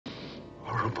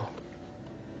horrible.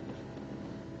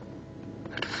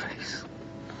 That face.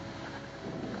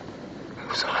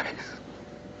 Those eyes.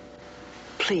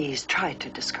 Please try to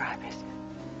describe it.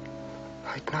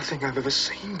 Like nothing I've ever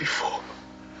seen before.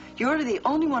 You're the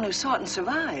only one who saw it and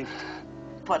survived.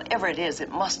 Whatever it is, it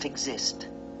must exist.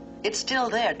 It's still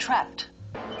there, trapped.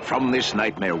 From this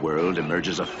nightmare world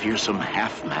emerges a fearsome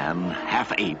half-man,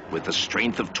 half-ape with the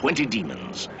strength of 20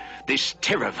 demons. This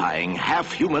terrifying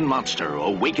half-human monster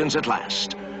awakens at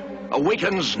last.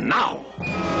 Awakens now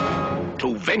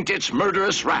to vent its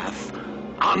murderous wrath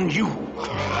on you.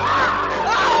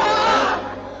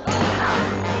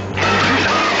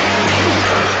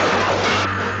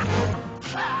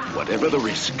 Whatever the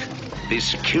risk,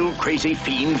 this kill-crazy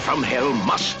fiend from hell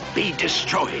must be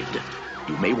destroyed.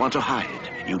 You may want to hide.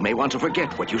 You may want to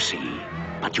forget what you see,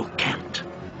 but you can't.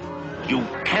 You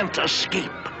can't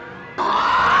escape.